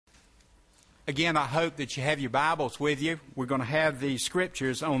Again, I hope that you have your Bibles with you. We're going to have these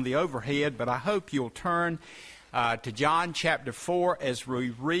scriptures on the overhead, but I hope you'll turn to John chapter 4 as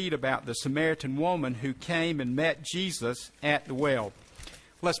we read about the Samaritan woman who came and met Jesus at the well.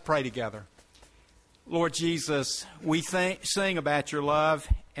 Let's pray together. Lord Jesus, we sing about your love,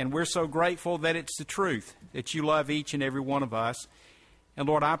 and we're so grateful that it's the truth, that you love each and every one of us. And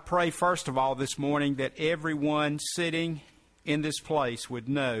Lord, I pray first of all this morning that everyone sitting in this place would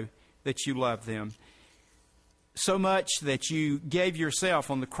know that you love them so much that you gave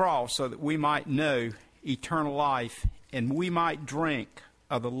yourself on the cross so that we might know eternal life and we might drink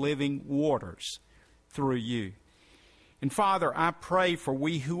of the living waters through you. And Father, I pray for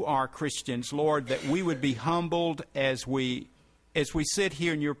we who are Christians, Lord, that we would be humbled as we sit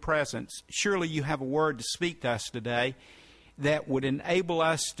here in your presence. Surely you have a word to speak to us today that would enable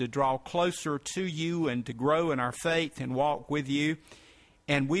us to draw closer to you and to grow in our faith and walk with you.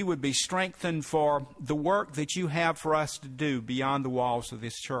 And we would be strengthened for the work that you have for us to do beyond the walls of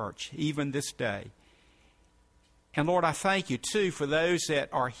this church, even this day. And Lord, I thank you, too, for those that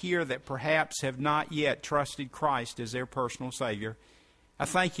are here that perhaps have not yet trusted Christ as their personal Savior. I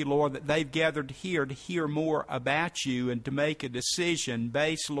thank you, Lord, that they've gathered here to hear more about you and to make a decision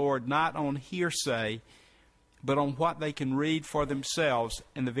based, Lord, not on hearsay, but on what they can read for themselves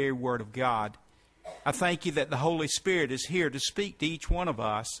in the very Word of God. I thank you that the Holy Spirit is here to speak to each one of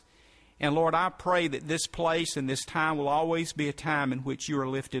us. And Lord, I pray that this place and this time will always be a time in which you are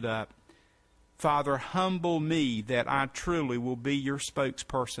lifted up. Father, humble me that I truly will be your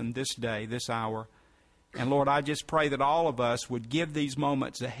spokesperson this day, this hour. And Lord, I just pray that all of us would give these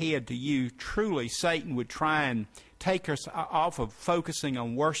moments ahead to you. Truly, Satan would try and take us off of focusing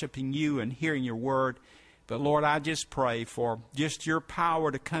on worshiping you and hearing your word. But Lord, I just pray for just your power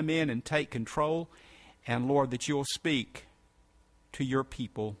to come in and take control. And Lord, that you'll speak to your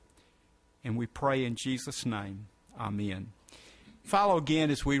people. And we pray in Jesus' name. Amen. Follow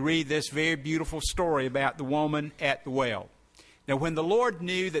again as we read this very beautiful story about the woman at the well. Now, when the Lord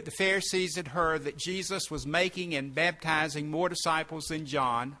knew that the Pharisees had heard that Jesus was making and baptizing more disciples than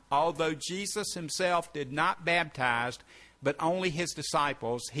John, although Jesus himself did not baptize, but only his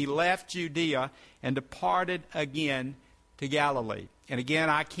disciples, he left Judea and departed again to Galilee. And again,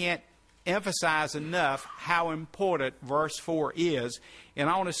 I can't emphasize enough how important verse 4 is. And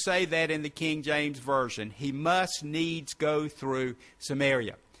I want to say that in the King James Version. He must needs go through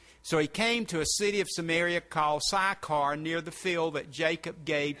Samaria. So he came to a city of Samaria called Sychar, near the field that Jacob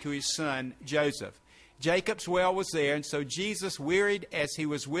gave to his son Joseph. Jacob's well was there, and so Jesus, wearied as he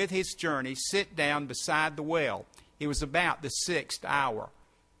was with his journey, sat down beside the well. It was about the 6th hour.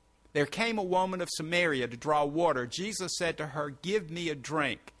 There came a woman of Samaria to draw water. Jesus said to her, "Give me a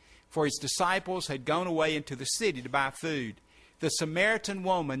drink," for his disciples had gone away into the city to buy food. The Samaritan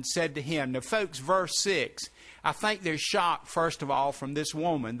woman said to him, now folks, verse 6, I think they're shocked, first of all, from this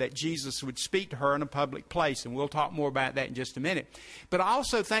woman that Jesus would speak to her in a public place, and we'll talk more about that in just a minute. But I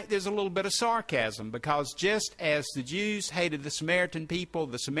also think there's a little bit of sarcasm, because just as the Jews hated the Samaritan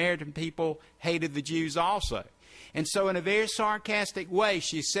people hated the Jews also. And so in a very sarcastic way,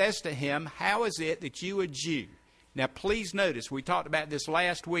 she says to him, how is it that you, a Jew? Now, please notice, we talked about this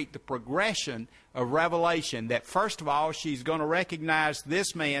last week, the progression of revelation, that first of all, she's going to recognize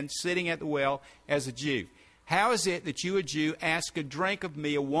this man sitting at the well as a Jew. How is it that you, a Jew, ask a drink of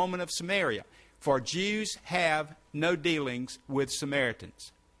me, a woman of Samaria? For Jews have no dealings with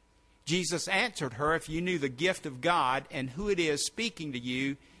Samaritans. Jesus answered her, if you knew the gift of God and who it is speaking to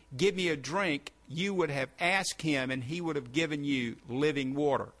you, give me a drink, you would have asked him, and he would have given you living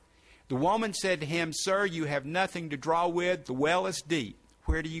water. The woman said to him, sir, you have nothing to draw with. The well is deep.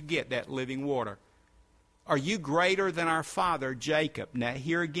 Where do you get that living water? Are you greater than our father Jacob? Now,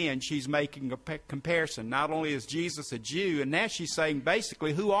 here again, she's making a comparison. Not only is Jesus a Jew, and now she's saying,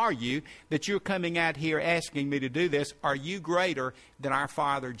 basically, who are you that you're coming out here asking me to do this? Are you greater than our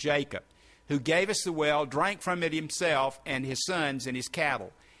father Jacob, who gave us the well, drank from it himself, and his sons and his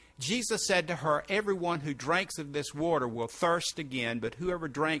cattle? Jesus said to her, everyone who drinks of this water will thirst again, but whoever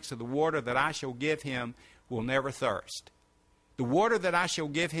drinks of the water that I shall give him will never thirst. The water that I shall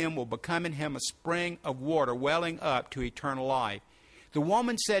give him will become in him a spring of water welling up to eternal life. The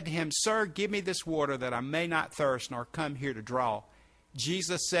woman said to him, sir, give me this water that I may not thirst nor come here to draw.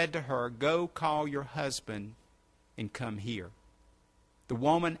 Jesus said to her, go call your husband and come here. The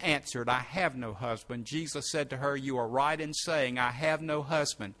woman answered, I have no husband. Jesus said to her, you are right in saying, I have no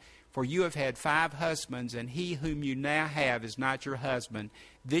husband, for you have had 5 husbands, and he whom you now have is not your husband.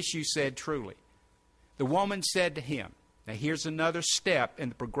 This you said truly. The woman said to him, now here's another step in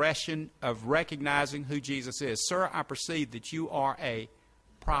the progression of recognizing who Jesus is. Sir, I perceive that you are a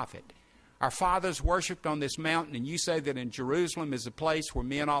prophet. Our fathers worshipped on this mountain, and you say that in Jerusalem is a place where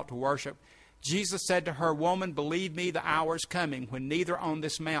men ought to worship. Jesus said to her, Woman, believe me, the hour is coming when neither on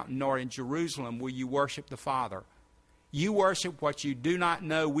this mountain nor in Jerusalem will you worship the Father. You worship what you do not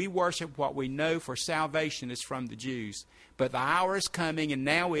know. We worship what we know, for salvation is from the Jews. But the hour is coming, and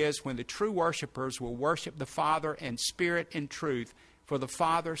now is, when the true worshipers will worship the Father in spirit and truth, for the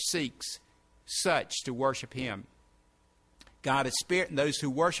Father seeks such to worship him. God is spirit, and those who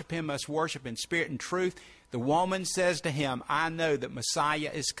worship him must worship in spirit and truth. The woman says to him, I know that Messiah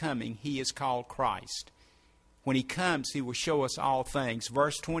is coming. He is called Christ. When he comes, he will show us all things.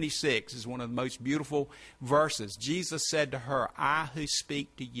 Verse 26 is one of the most beautiful verses. Jesus said to her, I who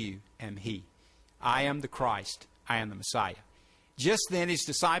speak to you am he. I am the Christ. I am the Messiah. Just then his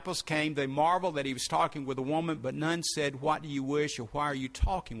disciples came. They marveled that he was talking with a woman, but none said, What do you wish, or why are you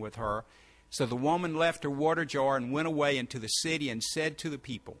talking with her? So the woman left her water jar and went away into the city and said to the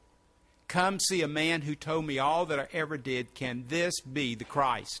people, Come see a man who told me all that I ever did. Can this be the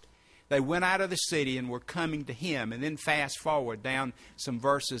Christ? They went out of the city and were coming to him. And then fast forward down some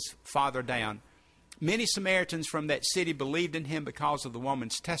verses farther down. Many Samaritans from that city believed in him because of the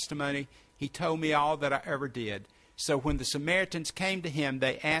woman's testimony. He told me all that I ever did. So when the Samaritans came to him,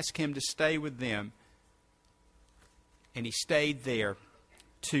 they asked him to stay with them. And he stayed there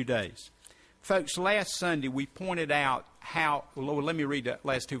 2 days. Folks, last Sunday we pointed out how, well, let me read the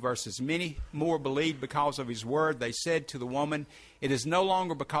last two verses. Many more believed because of his word. They said to the woman, It is no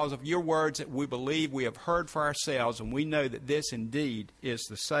longer because of your words that we believe. We have heard for ourselves, and we know that this indeed is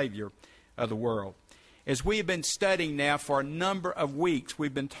the Savior of the world. As we have been studying now for a number of weeks,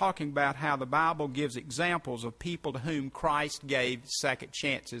 we've been talking about how the Bible gives examples of people to whom Christ gave second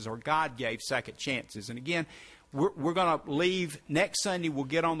chances, or God gave second chances. And again, we're going to leave. Next Sunday, we'll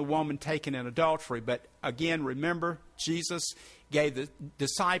get on the woman taken in adultery. But again, remember, Jesus gave the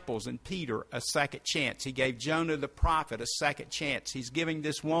disciples and Peter a second chance. He gave Jonah the prophet a second chance. He's giving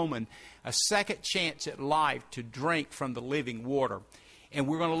this woman a second chance at life to drink from the living water. And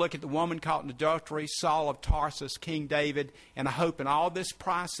we're going to look at the woman caught in adultery, Saul of Tarsus, King David. And I hope in all this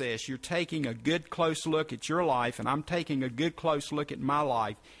process you're taking a good close look at your life, and I'm taking a good close look at my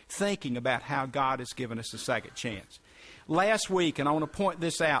life, thinking about how God has given us a second chance. Last week, and I want to point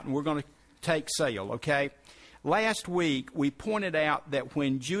this out, and we're going to take sail, okay? Last week, we pointed out that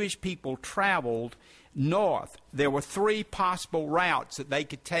when Jewish people traveled north, there were three possible routes that they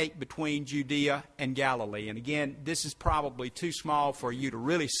could take between Judea and Galilee. And again, this is probably too small for you to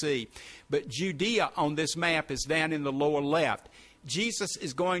really see, but Judea on this map is down in the lower left. Jesus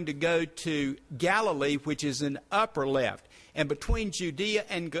is going to go to Galilee, which is in upper left. And between Judea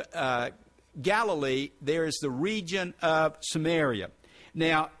and Galilee, there is the region of Samaria.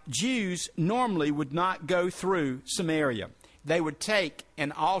 Now, Jews normally would not go through Samaria. They would take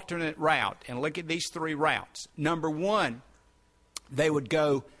an alternate route. And look at these three routes. Number one, they would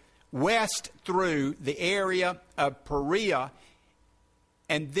go west through the area of Perea,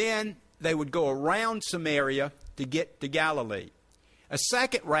 and then they would go around Samaria to get to Galilee. A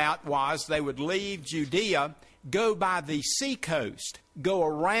second route was they would leave Judea, go by the seacoast, go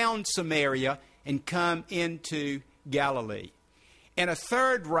around Samaria, and come into Galilee. And a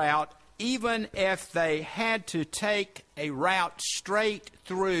third route, even if they had to take a route straight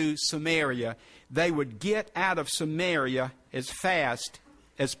through Samaria, they would get out of Samaria as fast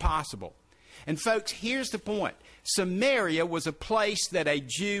as possible. And folks, here's the point. Samaria was a place that a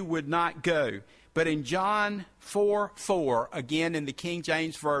Jew would not go. But in John 4:4, again in the King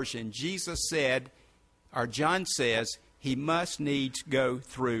James Version, Jesus said, or John says, he must needs go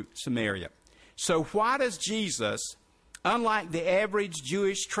through Samaria. So why does Jesus, unlike the average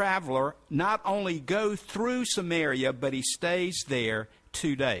Jewish traveler, not only go through Samaria, but he stays there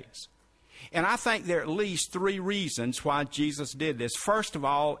 2 days? And I think there are at least three reasons why Jesus did this. First of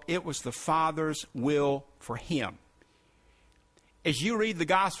all, it was the Father's will for him. As you read the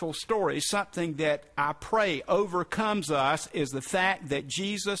gospel story, something that I pray overcomes us is the fact that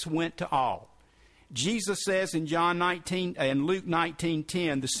Jesus went to all. Jesus says in John 19 and Luke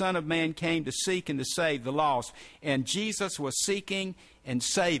 19:10, the Son of Man came to seek and to save the lost. And Jesus was seeking and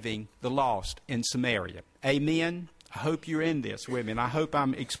saving the lost in Samaria. Amen? I hope you're in this with me, and I hope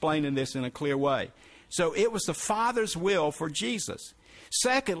I'm explaining this in a clear way. So it was the Father's will for Jesus.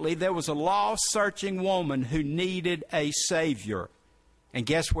 Secondly, there was a lost-searching woman who needed a Savior. And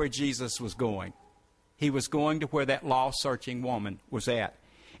guess where Jesus was going? He was going to where that lost-searching woman was at.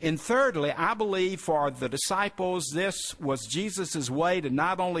 And thirdly, I believe for the disciples, this was Jesus' way to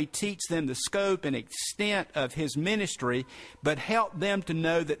not only teach them the scope and extent of his ministry, but help them to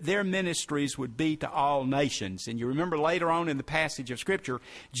know that their ministries would be to all nations. And you remember later on in the passage of Scripture,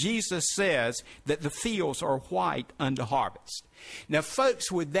 Jesus says that the fields are white unto harvest. Now,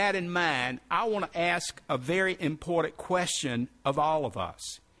 folks, with that in mind, I want to ask a very important question of all of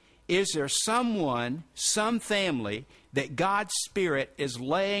us. Is there someone, some family, that God's Spirit is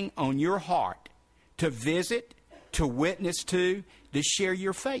laying on your heart to visit, to witness to share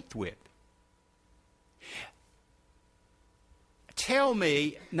your faith with? Tell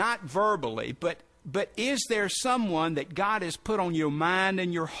me, not verbally, but is there someone that God has put on your mind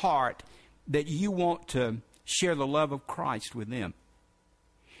and your heart that you want to share the love of Christ with them?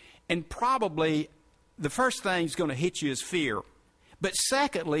 And probably the first thing that's going to hit you is fear. But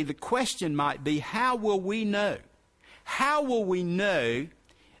secondly, the question might be, how will we know? How will we know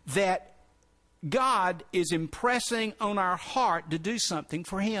that God is impressing on our heart to do something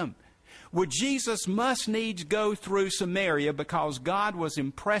for Him? Well, Jesus must needs go through Samaria because God was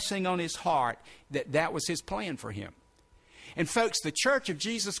impressing on His heart that that was His plan for Him. And folks, the Church of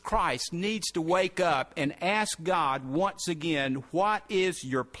Jesus Christ needs to wake up and ask God once again, what is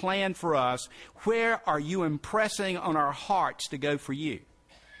your plan for us? Where are you impressing on our hearts to go for you?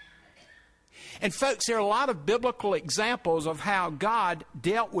 And folks, there are a lot of biblical examples of how God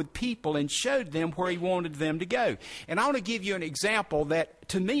dealt with people and showed them where He wanted them to go. And I want to give you an example that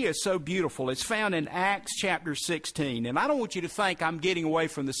to me is so beautiful. It's found in Acts chapter 16. And I don't want you to think I'm getting away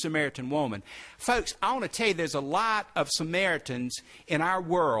from the Samaritan woman. Folks, I want to tell you there's a lot of Samaritans in our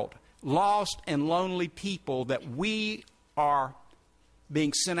world, lost and lonely people that we are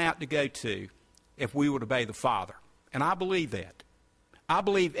being sent out to go to if we would obey the Father. And I believe that. I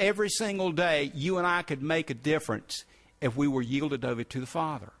believe every single day you and I could make a difference if we were yielded over to the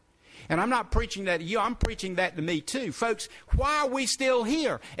Father. And I'm not preaching that to you. I'm preaching that to me too. Folks, why are we still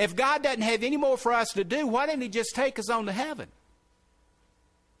here? If God doesn't have any more for us to do, why didn't He just take us on to heaven?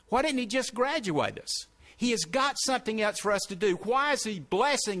 Why didn't He just graduate us? He has got something else for us to do. Why is He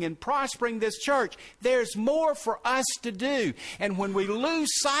blessing and prospering this church? There's more for us to do. And when we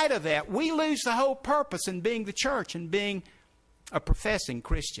lose sight of that, we lose the whole purpose in being the church and being a professing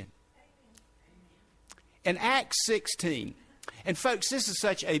Christian. In Acts 16, and folks, this is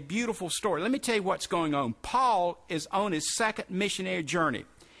such a beautiful story. Let me tell you what's going on. Paul is on his second missionary journey.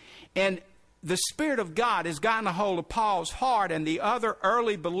 And the Spirit of God has gotten a hold of Paul's heart and the other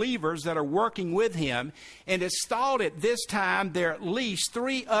early believers that are working with him. And it's thought at this time there are at least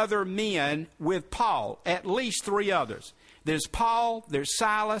 3 other men with Paul. At least 3 others. There's Paul, there's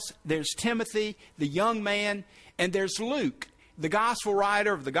Silas, there's Timothy, the young man, and there's Luke, the gospel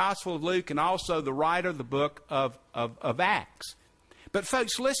writer of the Gospel of Luke, and also the writer of the book of Acts. But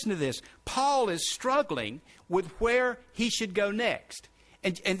folks, listen to this. Paul is struggling with where he should go next.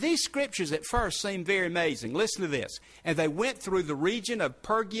 And these scriptures at first seem very amazing. Listen to this. And they went through the region of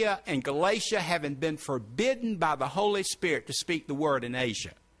Phrygia and Galatia, having been forbidden by the Holy Spirit to speak the word in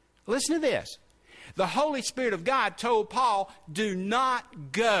Asia. Listen to this. The Holy Spirit of God told Paul, do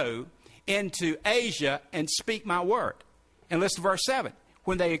not go into Asia and speak my word. And listen to verse 7.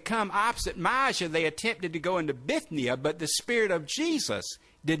 When they had come opposite Mysia, they attempted to go into Bithynia, but the Spirit of Jesus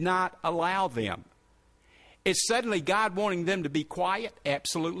did not allow them. Is suddenly God wanting them to be quiet?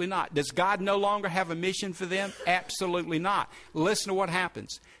 Absolutely not. Does God no longer have a mission for them? Absolutely not. Listen to what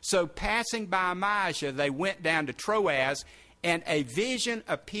happens. So passing by Mysia, they went down to Troas, and a vision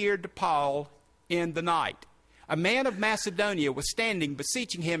appeared to Paul in the night. A man of Macedonia was standing,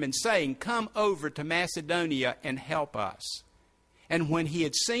 beseeching him and saying, come over to Macedonia and help us. And when he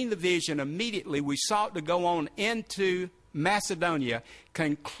had seen the vision, immediately we sought to go on into Macedonia,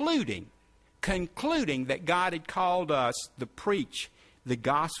 concluding that God had called us to preach the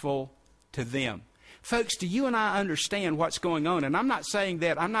gospel to them. Folks, do you and I understand what's going on? And I'm not saying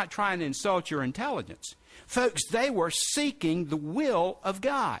that, I'm not trying to insult your intelligence. Folks, they were seeking the will of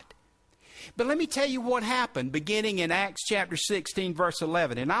God. But let me tell you what happened beginning in Acts chapter 16, verse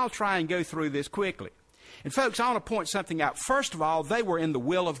 11. And I'll try and go through this quickly. And folks, I want to point something out. First of all, they were in the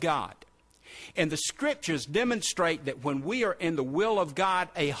will of God. And the scriptures demonstrate that when we are in the will of God,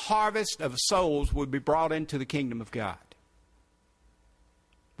 a harvest of souls will be brought into the kingdom of God.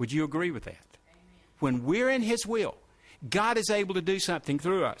 Would you agree with that? Amen. When we're in His will, God is able to do something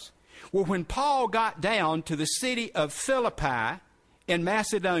through us. Well, when Paul got down to the city of Philippi in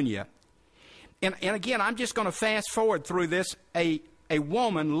Macedonia, and again, I'm just going to fast forward through this. A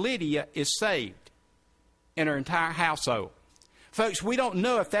woman, Lydia, is saved in her entire household. Folks, we don't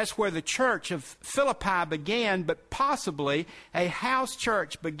know if that's where the church of Philippi began, but possibly a house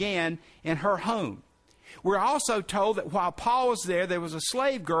church began in her home. We're also told that while Paul was there was a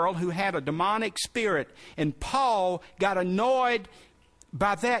slave girl who had a demonic spirit, and Paul got annoyed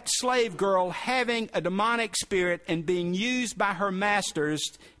by that slave girl having a demonic spirit and being used by her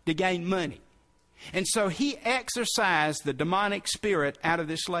masters to gain money. And so he exorcised the demonic spirit out of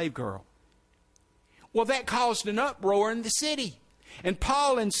this slave girl. Well, that caused an uproar in the city. And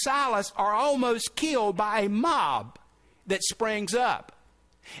Paul and Silas are almost killed by a mob that springs up.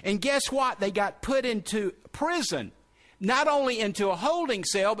 And guess what? They got put into prison. Not only into a holding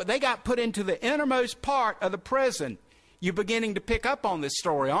cell, but they got put into the innermost part of the prison. You're beginning to pick up on this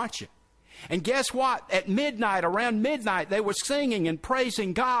story, aren't you? And guess what? At midnight, around midnight, they were singing and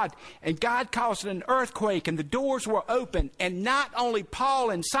praising God. And God caused an earthquake, and the doors were open. And not only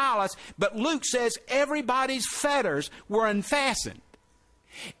Paul and Silas, but Luke says everybody's fetters were unfastened.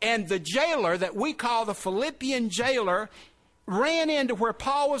 And the jailer that we call the Philippian jailer ran into where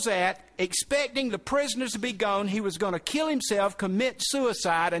Paul was at, expecting the prisoners to be gone. He was going to kill himself, commit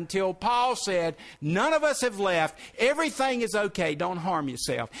suicide, until Paul said, none of us have left. Everything is okay. Don't harm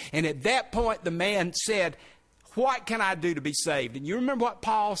yourself. And at that point, the man said, what can I do to be saved? And you remember what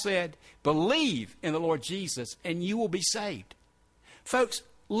Paul said? Believe in the Lord Jesus, and you will be saved. Folks,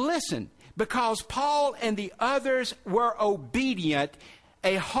 listen, because Paul and the others were obedient,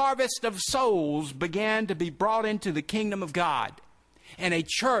 a harvest of souls began to be brought into the kingdom of God. And a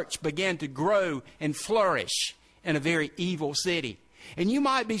church began to grow and flourish in a very evil city. And you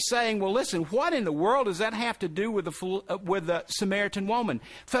might be saying, well, listen, what in the world does that have to do with the Samaritan woman?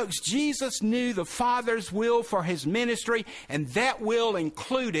 Folks, Jesus knew the Father's will for his ministry, and that will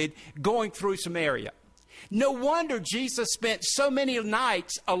included going through Samaria. No wonder Jesus spent so many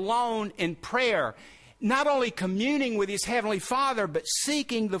nights alone in prayer, not only communing with his Heavenly Father, but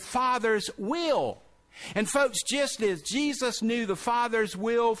seeking the Father's will. And folks, just as Jesus knew the Father's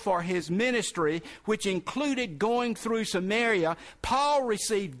will for his ministry, which included going through Samaria, Paul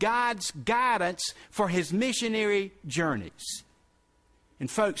received God's guidance for his missionary journeys. And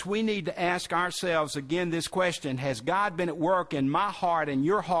folks, we need to ask ourselves again this question: has God been at work in my heart and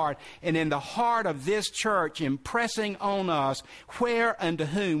your heart and in the heart of this church, impressing on us where and to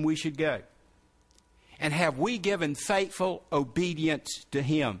whom we should go? And have we given faithful obedience to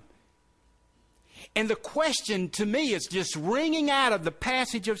him? And the question to me is just ringing out of the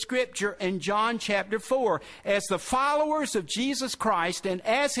passage of Scripture in John chapter 4. As the followers of Jesus Christ and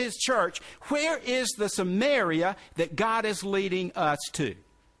as his church, where is the Samaria that God is leading us to?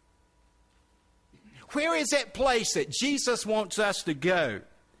 Where is that place that Jesus wants us to go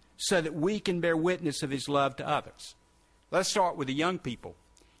so that we can bear witness of his love to others? Let's start with the young people.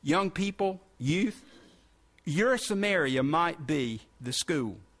 Young people, youth, your Samaria might be the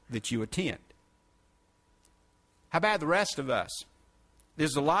school that you attend. How about the rest of us?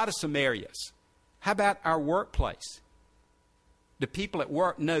 There's a lot of Samarias. How about our workplace? Do people at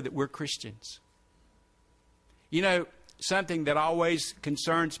work know that we're Christians? You know, something that always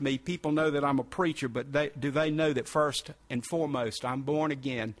concerns me, people know that I'm a preacher, but do they know that first and foremost I'm born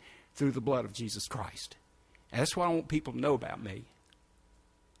again through the blood of Jesus Christ? And that's what I want people to know about me.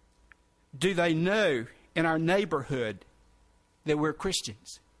 Do they know in our neighborhood that we're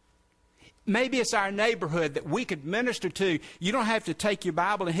Christians? Maybe it's our neighborhood that we could minister to. You don't have to take your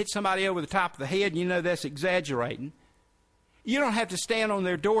Bible and hit somebody over the top of the head. You know that's exaggerating. You don't have to stand on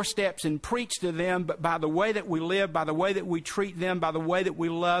their doorsteps and preach to them, but by the way that we live, by the way that we treat them, by the way that we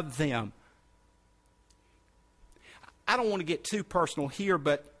love them. I don't want to get too personal here,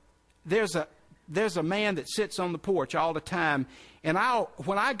 but there's a man that sits on the porch all the time, and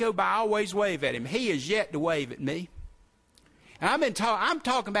when I go by, I always wave at him. He has yet to wave at me. And I'm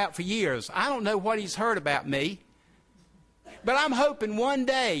talking about for years. I don't know what he's heard about me. But I'm hoping one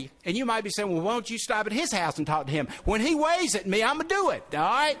day, and you might be saying, well, why don't you stop at his house and talk to him? When he waves at me, I'm going to do it, all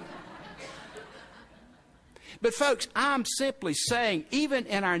right? But folks, I'm simply saying, even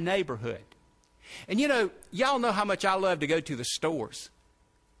in our neighborhood, and you know, y'all know how much I love to go to the stores.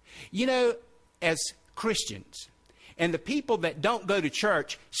 You know, as Christians, and the people that don't go to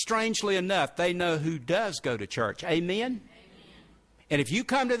church, strangely enough, they know who does go to church. Amen? And if you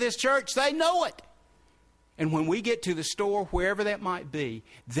come to this church, they know it. And when we get to the store, wherever that might be,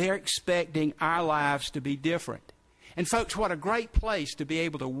 they're expecting our lives to be different. And folks, what a great place to be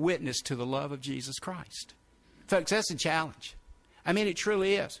able to witness to the love of Jesus Christ. Folks, that's a challenge. I mean, it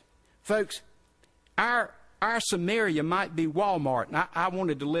truly is. Folks, our Samaria might be Walmart. And I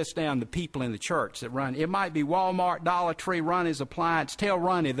wanted to list down the people in the church that run. It might be Walmart, Dollar Tree, Ronnie's Appliance. Tell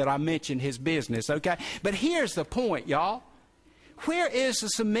Ronnie that I mentioned his business, okay? But here's the point, y'all. Where is the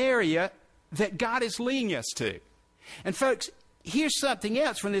Samaria that God is leading us to? And folks, here's something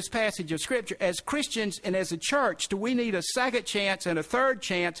else from this passage of Scripture. As Christians and as a church, do we need a second chance and a third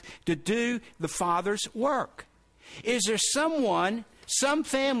chance to do the Father's work? Is there someone, some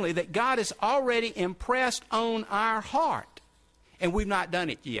family that God has already impressed on our heart and we've not done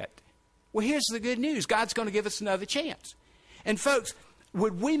it yet? Well, here's the good news. God's going to give us another chance. And folks,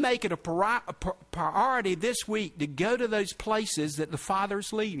 would we make it a priority this week to go to those places that the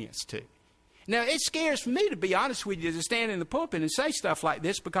Father's leading us to? Now, it scares me, to be honest with you, to stand in the pulpit and say stuff like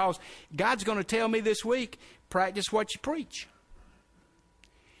this, because God's going to tell me this week, practice what you preach.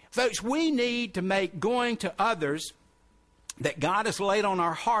 Folks, we need to make going to others that God has laid on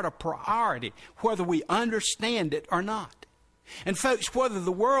our heart a priority, whether we understand it or not. And folks, whether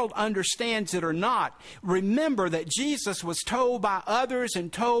the world understands it or not, remember that Jesus was told by others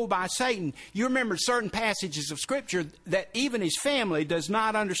and told by Satan. You remember certain passages of Scripture that even his family does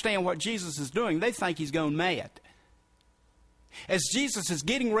not understand what Jesus is doing. They think he's gone mad. As Jesus is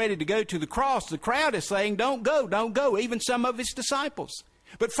getting ready to go to the cross, the crowd is saying, don't go, don't go, even some of his disciples.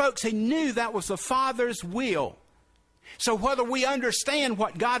 But folks, he knew that was the Father's will. So whether we understand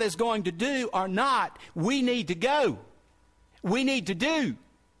what God is going to do or not, we need to go. We need to do.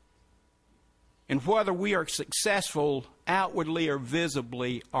 And whether we are successful outwardly or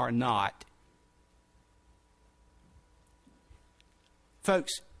visibly or not.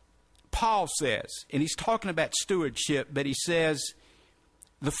 Folks, Paul says, and he's talking about stewardship, but he says,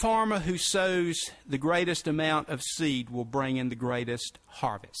 the farmer who sows the greatest amount of seed will bring in the greatest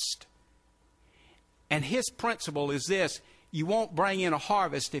harvest. And his principle is this: you won't bring in a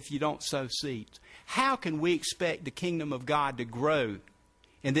harvest if you don't sow seeds. How can we expect the kingdom of God to grow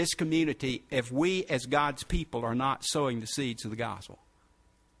in this community if we as God's people are not sowing the seeds of the gospel?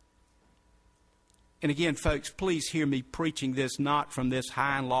 And again, folks, please hear me preaching this not from this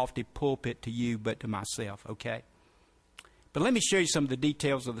high and lofty pulpit to you, but to myself, okay? But let me show you some of the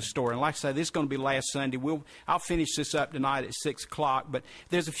details of the story. And like I say, this is going to be last Sunday. I'll finish this up tonight at 6 o'clock, but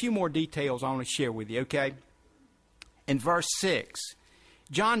there's a few more details I want to share with you, okay? In verse 6,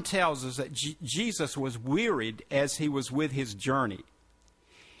 John tells us that Jesus was wearied as he was with his journey.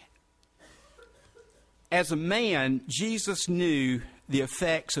 As a man, Jesus knew the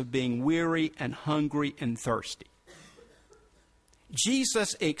effects of being weary and hungry and thirsty.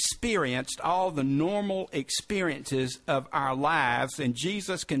 Jesus experienced all the normal experiences of our lives, and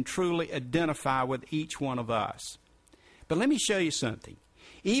Jesus can truly identify with each one of us. But let me show you something.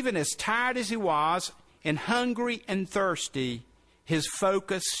 Even as tired as he was and hungry and thirsty, his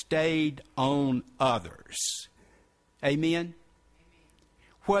focus stayed on others. Amen?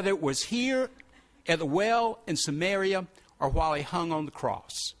 Whether it was here at the well in Samaria or while he hung on the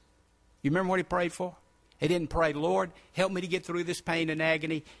cross. You remember what he prayed for? He didn't pray, Lord, help me to get through this pain and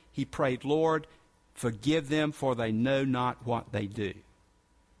agony. He prayed, Lord, forgive them, for they know not what they do.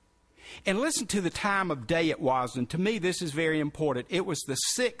 And listen to the time of day it was, and to me this is very important. It was the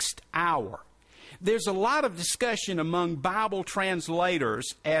 6th hour. There's a lot of discussion among Bible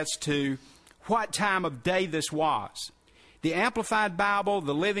translators as to what time of day this was. The Amplified Bible,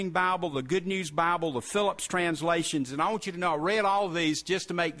 the Living Bible, the Good News Bible, the Phillips translations, and I want you to know I read all of these just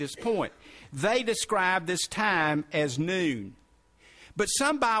to make this point. They describe this time as noon. But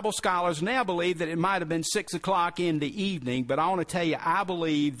some Bible scholars now believe that it might have been 6 o'clock in the evening, but I want to tell you, I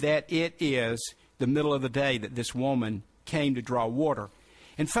believe that it is the middle of the day that this woman came to draw water.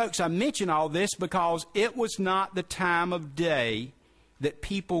 And folks, I mention all this because it was not the time of day that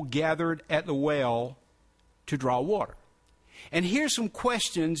people gathered at the well to draw water. And here's some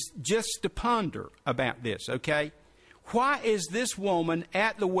questions just to ponder about this, okay? Why is this woman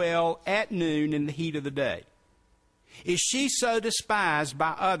at the well at noon in the heat of the day? Is she so despised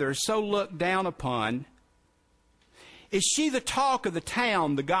by others, so looked down upon? Is she the talk of the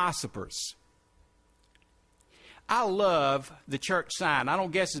town, the gossipers? I love the church sign. I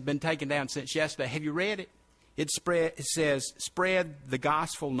don't guess it's been taken down since yesterday. Have you read it? It says, spread the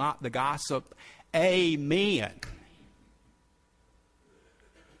gospel, not the gossip. Amen.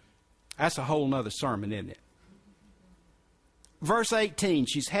 That's a whole nother sermon, isn't it? Verse 18,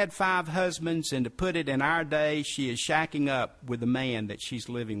 she's had 5 husbands, and to put it in our day, she is shacking up with the man that she's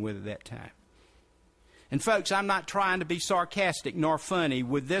living with at that time. And folks, I'm not trying to be sarcastic nor funny.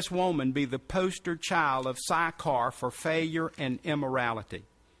 Would this woman be the poster child of Sychar for failure and immorality?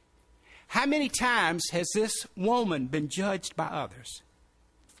 How many times has this woman been judged by others?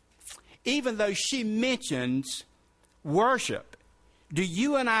 Even though she mentions worship, do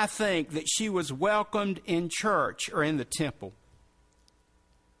you and I think that she was welcomed in church or in the temple?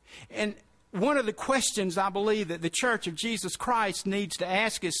 And one of the questions I believe that the Church of Jesus Christ needs to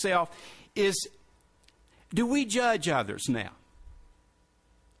ask itself is, do we judge others now?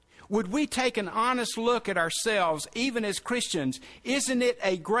 Would we take an honest look at ourselves, even as Christians? Isn't it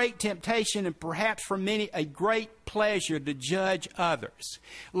a great temptation and perhaps for many a great pleasure to judge others?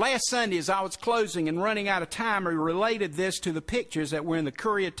 Last Sunday, as I was closing and running out of time, I related this to the pictures that were in the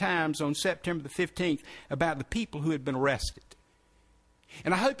Courier-Times on September the 15th about the people who had been arrested.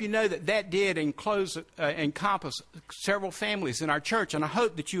 And I hope you know that that did encompass several families in our church, and I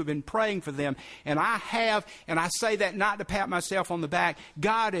hope that you have been praying for them. And I have, and I say that not to pat myself on the back.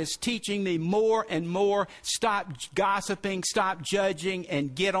 God is teaching me more and more. Stop gossiping, stop judging,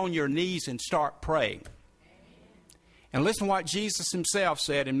 and get on your knees and start praying. And listen to what Jesus himself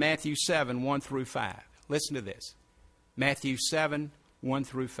said in Matthew 7, 1 through 5. Listen to this. Matthew 7, 1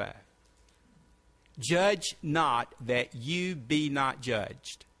 through 5. Judge not that you be not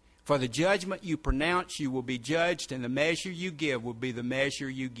judged. For the judgment you pronounce you will be judged, and the measure you give will be the measure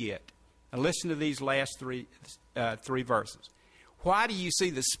you get. Now listen to these last three verses. Why do you see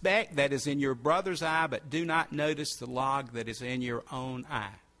the speck that is in your brother's eye, but do not notice the log that is in your own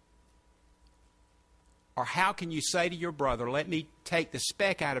eye? Or how can you say to your brother, let me take the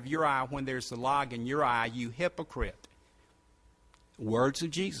speck out of your eye when there's the log in your eye, you hypocrite? Words of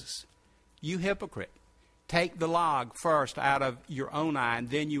Jesus. You hypocrite. Take the log first out of your own eye, and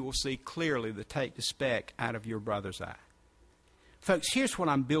then you will see clearly to take the speck out of your brother's eye. Folks, here's what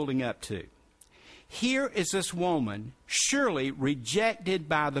I'm building up to. Here is this woman, surely rejected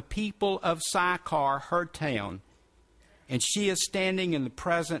by the people of Sychar, her town, and she is standing in the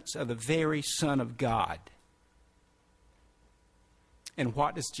presence of the very Son of God. And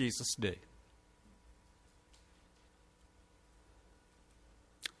what does Jesus do?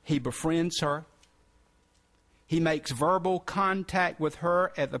 He befriends her. He makes verbal contact with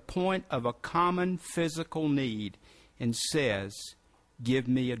her at the point of a common physical need and says, give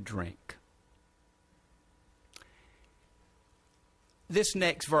me a drink. This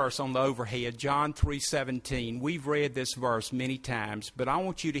next verse on the overhead, John 3:17, we've read this verse many times, but I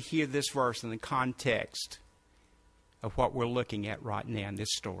want you to hear this verse in the context of what we're looking at right now in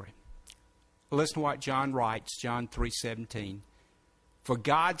this story. Listen to what John writes, John 3:17. For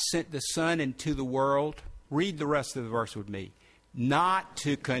God sent the Son into the world, read the rest of the verse with me, not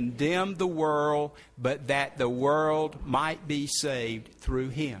to condemn the world, but that the world might be saved through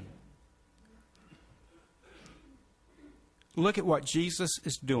him. Look at what Jesus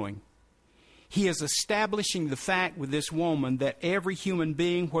is doing. He is establishing the fact with this woman that every human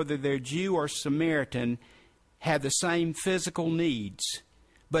being, whether they're Jew or Samaritan, have the same physical needs.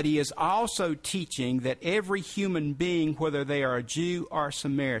 But he is also teaching that every human being, whether they are a Jew or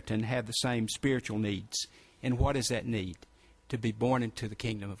Samaritan, have the same spiritual needs. And what is that need? To be born into the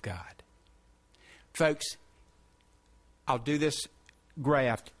kingdom of God. Folks, I'll do this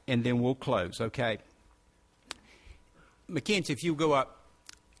graph and then we'll close, okay? Mackenzie, if you go up,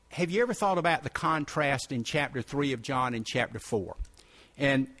 have you ever thought about the contrast in chapter 3 of John and chapter 4?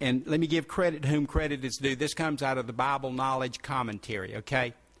 And let me give credit to whom credit is due. This comes out of the Bible Knowledge Commentary,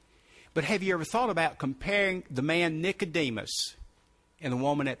 okay? But have you ever thought about comparing the man Nicodemus and the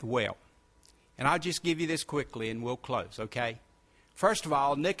woman at the well? And I'll just give you this quickly and we'll close, okay? First of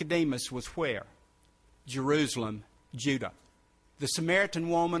all, Nicodemus was where? Jerusalem, Judah. The Samaritan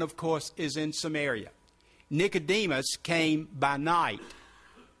woman, of course, is in Samaria. Nicodemus came by night.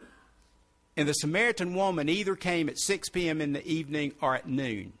 And the Samaritan woman either came at 6 p.m. in the evening or at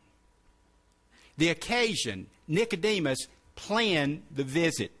noon. The occasion, Nicodemus planned the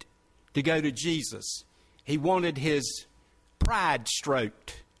visit to go to Jesus. He wanted his pride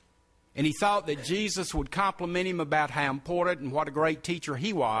stroked. And he thought that Jesus would compliment him about how important and what a great teacher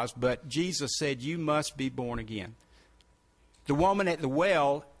he was. But Jesus said, you must be born again. The woman at the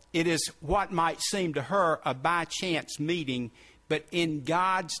well, it is what might seem to her a by-chance meeting. But in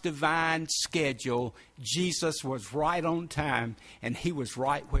God's divine schedule, Jesus was right on time, and he was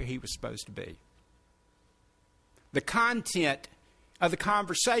right where he was supposed to be. The content of the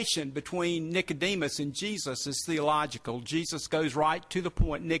conversation between Nicodemus and Jesus is theological. Jesus goes right to the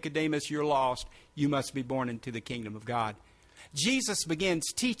point, Nicodemus, you're lost. You must be born into the kingdom of God. Jesus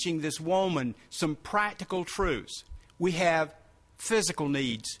begins teaching this woman some practical truths. We have physical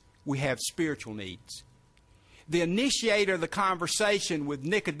needs. We have spiritual needs. The initiator of the conversation with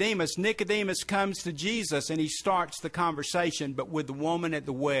Nicodemus, Nicodemus comes to Jesus and he starts the conversation, but with the woman at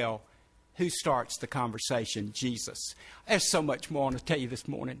the well, who starts the conversation? Jesus. There's so much more I want to tell you this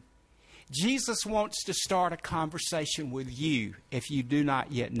morning. Jesus wants to start a conversation with you if you do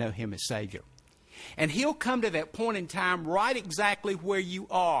not yet know him as Savior. And he'll come to that point in time right exactly where you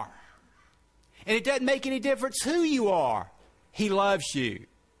are. And it doesn't make any difference who you are. He loves you.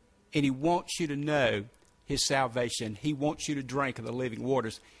 And He wants you to know His salvation. He wants you to drink of the living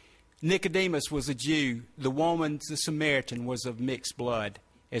waters. Nicodemus was a Jew. The woman, the Samaritan, was of mixed blood,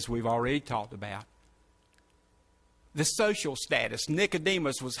 as we've already talked about. The social status.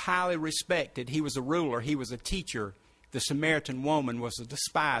 Nicodemus was highly respected. He was a ruler. He was a teacher. The Samaritan woman was a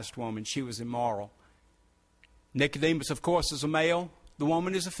despised woman. She was immoral. Nicodemus, of course, is a male. The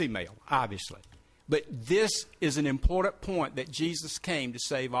woman is a female, obviously. But this is an important point, that Jesus came to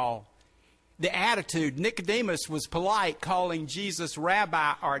save all. The attitude, Nicodemus was polite, calling Jesus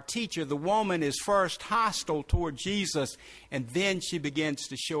rabbi or teacher. The woman is first hostile toward Jesus, and then she begins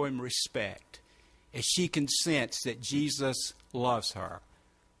to show him respect as she can sense that Jesus loves her.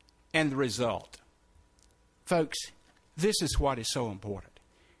 And the result. Folks, this is what is so important.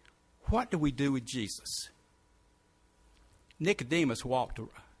 What do we do with Jesus? Nicodemus walked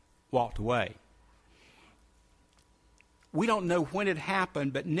away. We don't know when it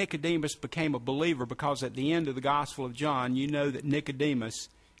happened, but Nicodemus became a believer, because at the end of the Gospel of John, you know that Nicodemus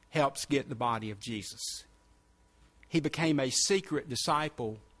helps get the body of Jesus. He became a secret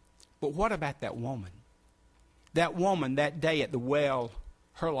disciple. But what about that woman? That woman, that day at the well,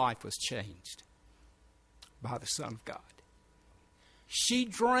 her life was changed by the Son of God. She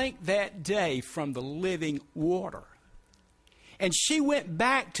drank that day from the living water. And she went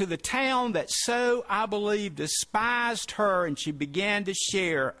back to the town that so, I believe, despised her, and she began to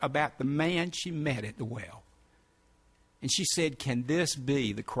share about the man she met at the well. And she said, "Can this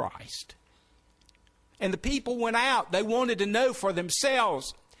be the Christ?" And the people went out. They wanted to know for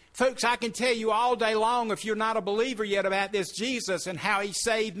themselves. Folks, I can tell you all day long, if you're not a believer yet, about this Jesus and how He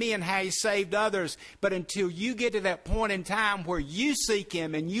saved me and how He saved others. But until you get to that point in time where you seek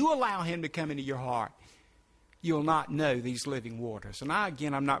Him and you allow Him to come into your heart, you'll not know these living waters. And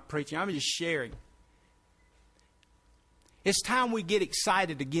I'm not preaching. I'm just sharing. It's time we get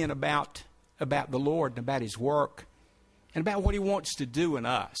excited again about the Lord and about His work and about what He wants to do in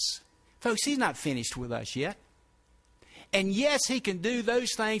us. Folks, He's not finished with us yet. And yes, He can do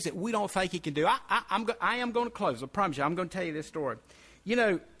those things that we don't think He can do. I am going to close. I promise you. I'm going to tell you this story. You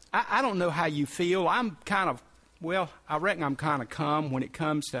know, I don't know how you feel. I reckon I'm kind of calm when it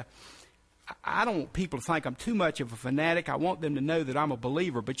comes to... I don't want people to think I'm too much of a fanatic. I want them to know that I'm a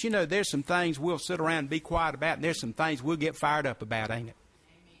believer. But, you know, there's some things we'll sit around and be quiet about, and there's some things we'll get fired up about, ain't it?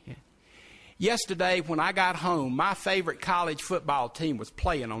 Yeah. Yesterday, when I got home, my favorite college football team was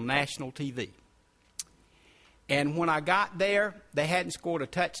playing on national TV. And when I got there, they hadn't scored a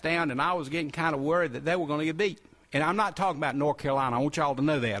touchdown, and I was getting kind of worried that they were going to get beat. And I'm not talking about North Carolina. I want y'all to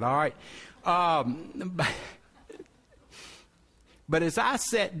know that, all right? But as I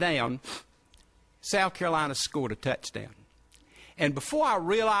sat down, South Carolina scored a touchdown. And before I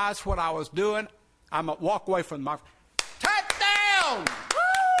realized what I was doing, I walk away from the microphone. Touchdown!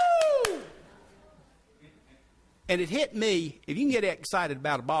 Woo! And it hit me, if you can get excited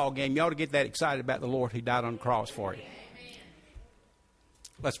about a ball game, you ought to get that excited about the Lord who died on the cross for you.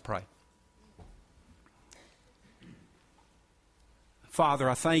 Let's pray. Father,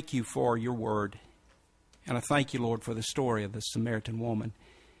 I thank You for Your word. And I thank You, Lord, for the story of the Samaritan woman.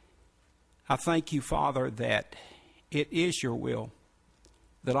 I thank You, Father, that it is Your will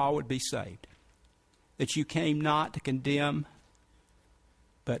that all would be saved. That You came not to condemn,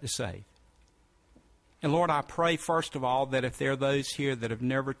 but to save. And Lord, I pray, first of all, that if there are those here that have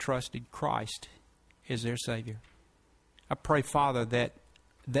never trusted Christ as their Savior, I pray, Father, that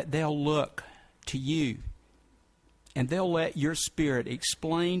they'll look to You and they'll let Your Spirit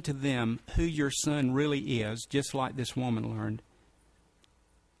explain to them who Your Son really is, just like this woman learned.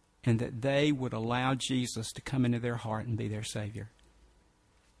 And that they would allow Jesus to come into their heart and be their Savior.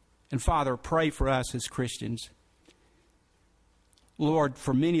 And Father, pray for us as Christians. Lord,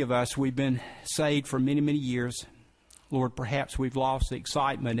 for many of us, we've been saved for many, many years. Lord, perhaps we've lost the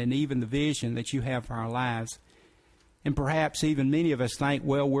excitement and even the vision that You have for our lives. And perhaps even many of us think,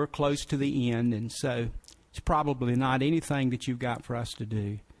 well, we're close to the end, and so it's probably not anything that You've got for us to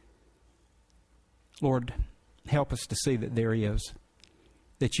do. Lord, help us to see that there is.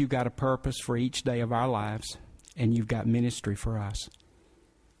 That You've got a purpose for each day of our lives, and You've got ministry for us.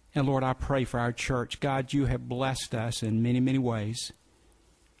 And Lord, I pray for our church. God, You have blessed us in many, many ways.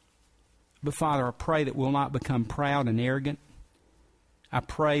 But Father, I pray that we'll not become proud and arrogant. I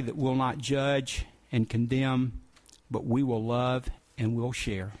pray that we'll not judge and condemn, but we will love and we'll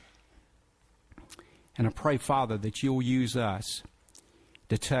share. And I pray, Father, that You'll use us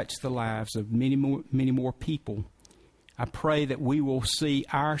to touch the lives of many more people. I pray that we will see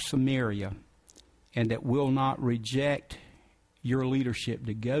our Samaria and that we'll not reject your leadership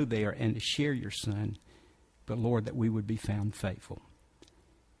to go there and to share your Son, but, Lord, that we would be found faithful.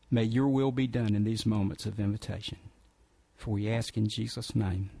 May your will be done in these moments of invitation. For we ask in Jesus'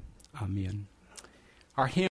 name. Amen. Our hymn